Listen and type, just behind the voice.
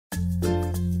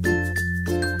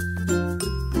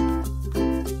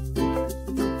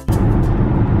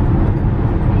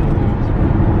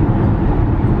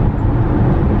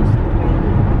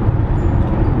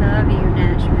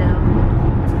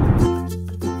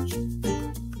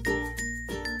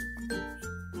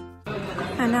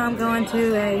now I'm going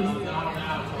to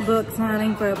a book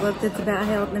signing for a book that's about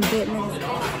health and fitness.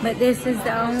 But this is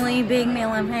the only big meal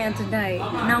I've had today.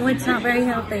 No, it's not very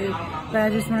healthy, but I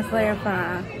just want to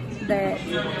clarify that,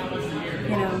 you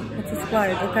know, it's a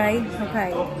splurge, okay?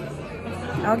 Okay.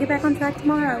 I'll get back on track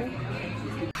tomorrow.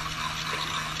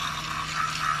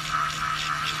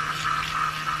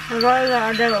 What do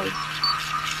I do?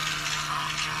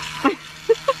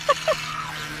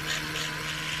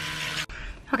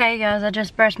 Okay guys, I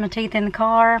just brushed my teeth in the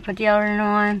car, put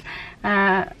deodorant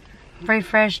on,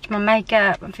 refreshed my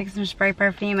makeup. I'm fixing to spray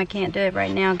perfume. I can't do it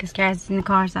right now because Cassie's in the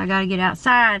car, so I gotta get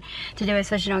outside to do it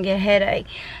so she don't get a headache.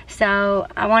 So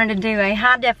I wanted to do a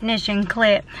high definition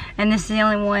clip, and this is the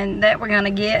only one that we're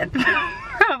gonna get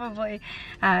probably,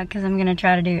 because I'm gonna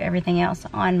try to do everything else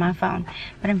on my phone.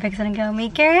 But I'm fixing to go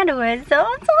meet Carrie Underwood, so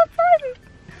I'm so excited.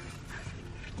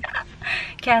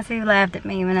 Cassie laughed at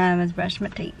me when I was brushing my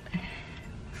teeth.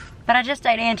 But I just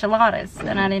ate enchiladas,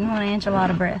 and I didn't want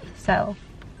enchilada breath, so,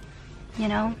 you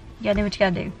know, you gotta do what you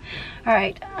gotta do.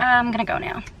 Alright, I'm gonna go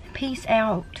now. Peace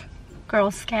out,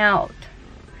 Girl Scout.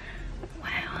 Wow,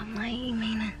 I'm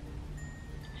leaving.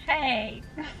 Hey.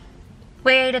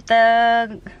 We ate at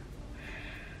the,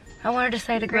 I wanted to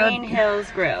say the Green Hills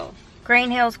Grill.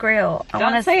 Green Hills Grill.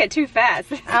 Don't say it too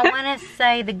fast. I want to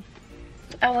say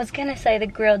I was gonna say the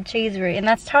grilled cheesery, and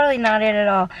that's totally not it at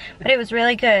all, but it was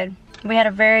really good. We had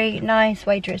a very nice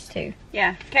waitress too.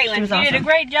 Yeah, Caitlin, you awesome. did a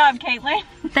great job, Caitlin.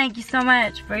 Thank you so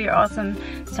much for your awesome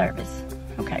service.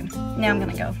 Okay, now I'm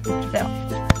gonna go. Peace out.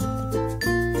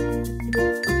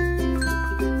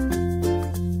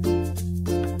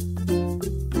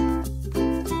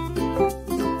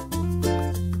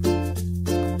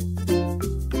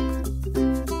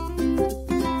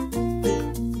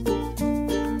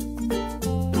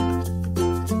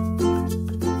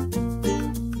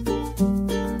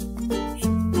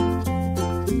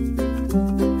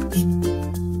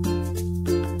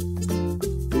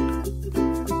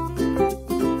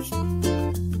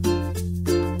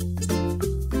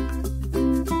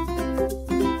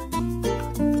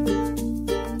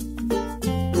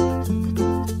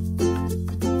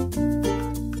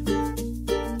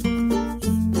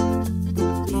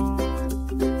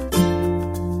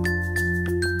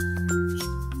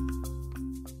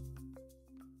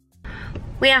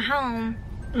 We are home.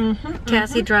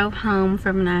 Cassie drove home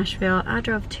from Nashville. I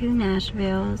drove to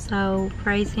Nashville, so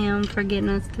praise him for getting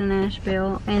us to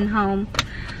Nashville and home.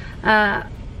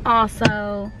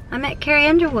 Also, I met Carrie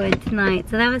Underwood tonight,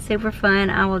 so that was super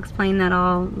fun. I will explain that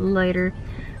all later.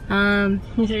 You're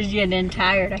getting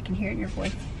tired. I can hear it in your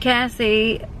voice.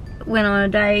 Cassie went on a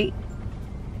date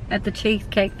at the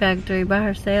Cheesecake Factory by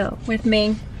herself. With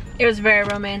me. It was very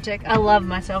romantic. I love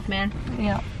myself, man.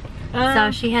 Yeah.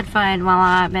 So she had fun while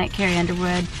I met Carrie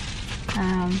Underwood.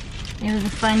 It was a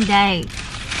fun day.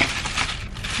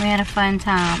 We had a fun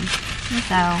time.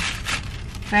 So,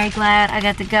 very glad I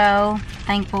got to go.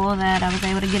 Thankful that I was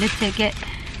able to get a ticket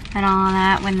and all of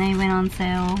that when they went on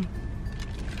sale.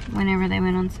 Whenever they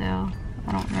went on sale.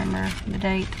 I don't remember the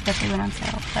date that they went on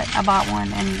sale, but I bought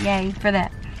one, and yay for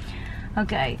that.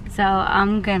 Okay, so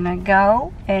I'm gonna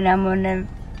go, and I'm gonna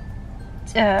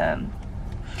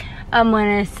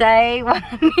say what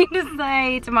I need to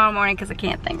say tomorrow morning because I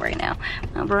can't think right now.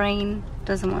 My brain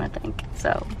doesn't want to think.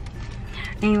 So,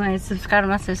 anyway, subscribe to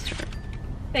my sister.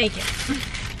 Thank you.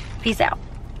 Peace out.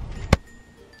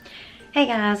 Hey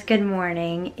guys, good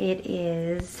morning. It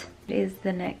is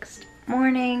the next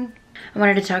morning. I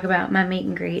wanted to talk about my meet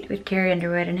and greet with Carrie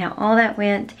Underwood and how all that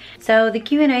went. So the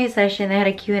Q&A session, they had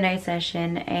a Q&A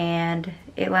session, and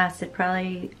it lasted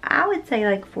probably, I would say,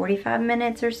 like 45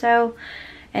 minutes or so.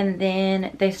 And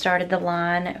then they started the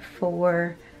line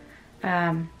for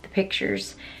the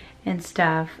pictures and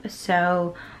stuff.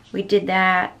 So we did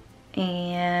that,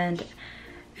 and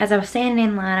as I was standing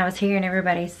in line, I was hearing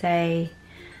everybody say,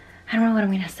 I don't know what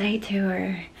I'm gonna say to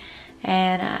her.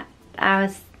 And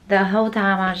the whole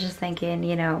time I was just thinking,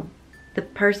 you know, the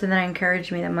person that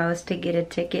encouraged me the most to get a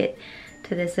ticket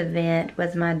to this event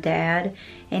was my dad,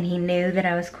 and he knew that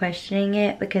I was questioning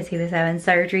it because he was having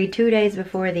surgery 2 days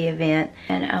before the event,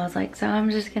 and I was like, so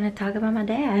I'm just gonna talk about my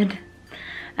dad.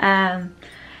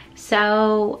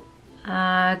 So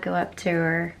I go up to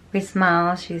her, we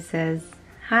smile, she says,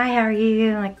 hi, how are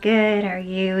you? I'm like, good, how are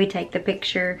you? We take the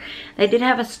picture. They did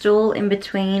have a stool in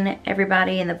between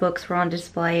everybody, and the books were on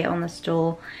display on the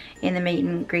stool in the meet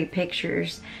and greet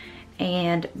pictures.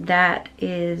 And that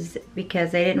is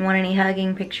because they didn't want any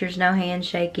hugging pictures, no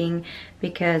handshaking,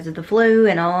 because of the flu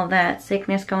and all of that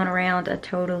sickness going around. I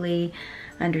totally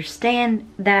understand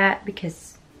that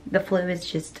because the flu is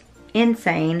just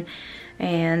insane.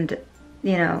 And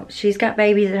you know, she's got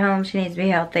babies at home. She needs to be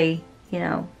healthy, you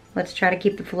know. Let's try to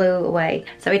keep the flu away.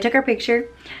 So we took her picture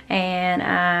and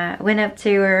I went up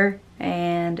to her,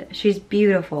 and she's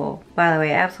beautiful, by the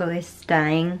way, absolutely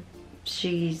stunning.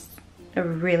 She's a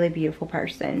really beautiful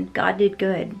person. God did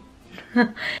good.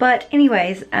 But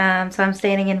anyways, so I'm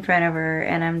standing in front of her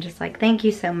and I'm just like, thank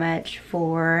you so much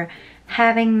for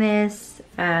having this.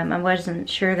 I wasn't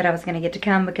sure that I was going to get to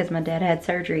come because my dad had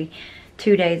surgery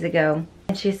 2 days ago.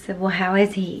 And she said, well, how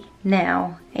is he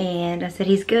now? And I said,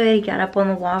 he's good. He got up on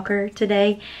the walker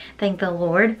today. Thank the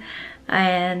Lord.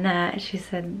 And she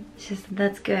said,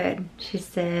 that's good. She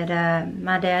said,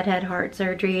 my dad had heart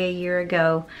surgery a year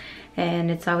ago.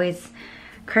 And it's always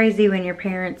crazy when your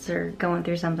parents are going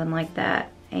through something like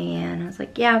that. And I was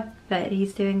like, yeah, but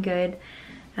he's doing good.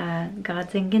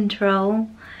 God's in control.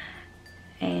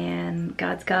 And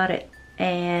God's got it.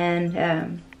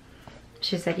 And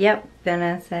she said, yep. Then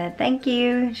I said, thank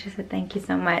you. She said, thank you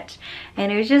so much.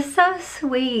 And it was just so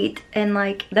sweet. And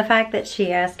like the fact that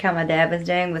she asked how my dad was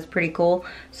doing was pretty cool.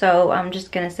 So I'm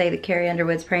just going to say that Carrie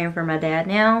Underwood's praying for my dad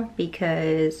now,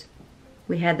 because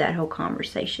we had that whole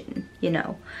conversation, you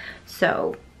know.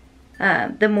 So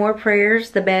the more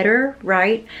prayers, the better,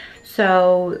 right?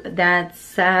 So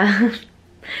that's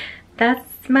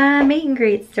my meet and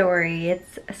greet story.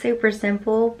 It's super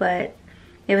simple, but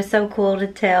it was so cool to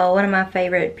tell one of my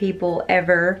favorite people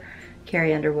ever,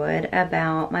 Carrie Underwood,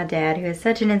 about my dad, who is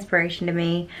such an inspiration to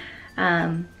me,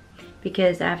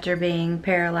 because after being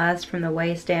paralyzed from the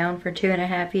waist down for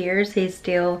 2.5 years, he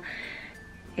still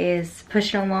is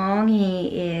pushing along. He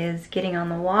is getting on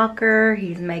the walker.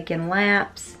 He's making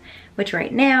laps, which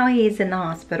right now he's in the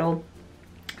hospital,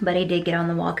 but he did get on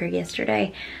the walker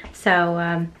yesterday.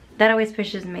 So that always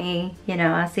pushes me. You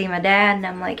know, I see my dad and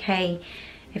I'm like, hey,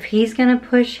 if he's gonna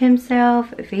push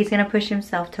himself, if he's gonna push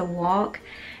himself to walk,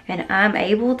 and I'm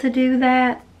able to do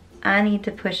that, I need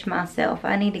to push myself.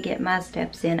 I need to get my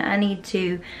steps in. I need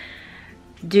to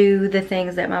do the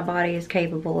things that my body is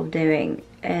capable of doing,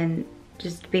 and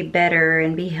just be better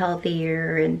and be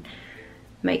healthier and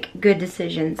make good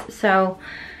decisions. So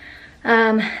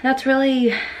that's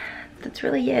really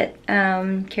it.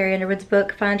 Carrie Underwood's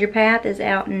book, Find Your Path, is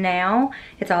out now.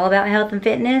 It's all about health and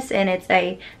fitness, and it's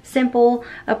a simple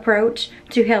approach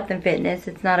to health and fitness.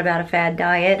 It's not about a fad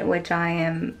diet, which I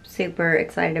am super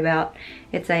excited about.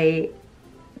 It's a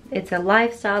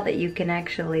lifestyle that you can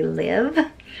actually live,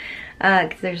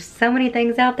 because there's so many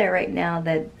things out there right now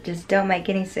that just don't make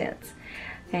any sense,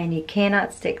 and you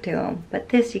cannot stick to them, but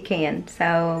this you can.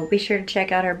 So be sure to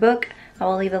check out her book. I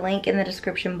will leave a link in the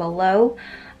description below.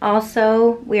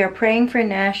 Also, we are praying for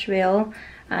Nashville.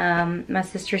 My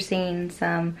sister seen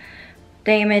some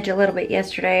damage a little bit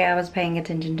yesterday. I was paying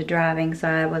attention to driving, so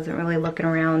I wasn't really looking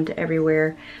around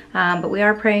everywhere. But we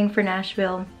are praying for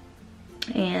Nashville,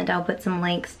 and I'll put some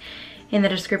links in the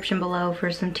description below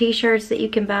for some t-shirts that you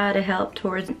can buy to help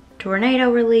towards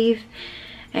tornado relief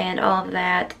and all of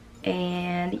that.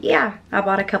 And yeah, I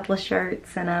bought a couple of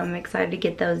shirts and I'm excited to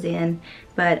get those in,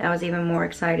 but I was even more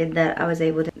excited that I was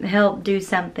able to help do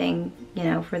something, you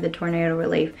know, for the tornado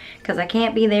relief, because I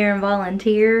can't be there and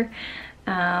volunteer.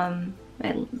 The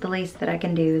least that I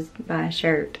can do is buy a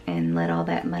shirt and let all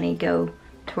that money go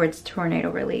towards tornado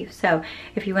relief. So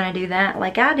if you want to do that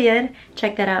like I did,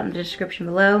 check that out in the description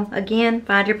below. Again,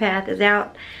 Find Your Path is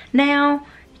out now.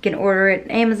 You can order it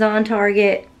Amazon,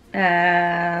 Target,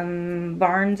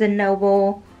 Barnes and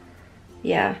Noble.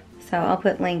 Yeah, so I'll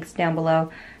put links down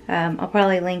below. I'll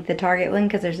probably link the Target one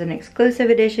because there's an exclusive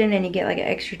edition and you get like an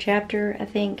extra chapter, I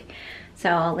think. So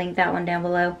I'll link that one down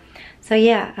below. So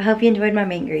yeah, I hope you enjoyed my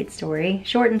meet and greet story.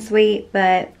 Short and sweet,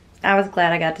 but I was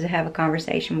glad I got to have a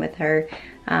conversation with her.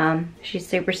 She's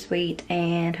super sweet,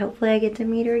 and hopefully I get to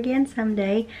meet her again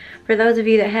someday. For those of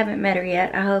you that haven't met her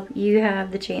yet, I hope you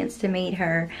have the chance to meet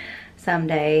her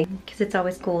someday, because it's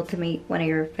always cool to meet one of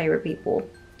your favorite people.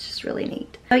 It's just really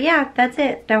neat. So yeah, that's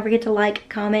it. Don't forget to like,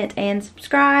 comment, and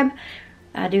subscribe.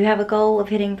 I do have a goal of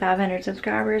hitting 500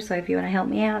 subscribers, so if you want to help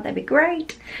me out, that'd be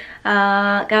great.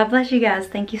 God bless you guys.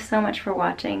 Thank you so much for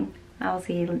watching. I will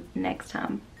see you next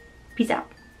time. Peace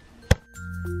out.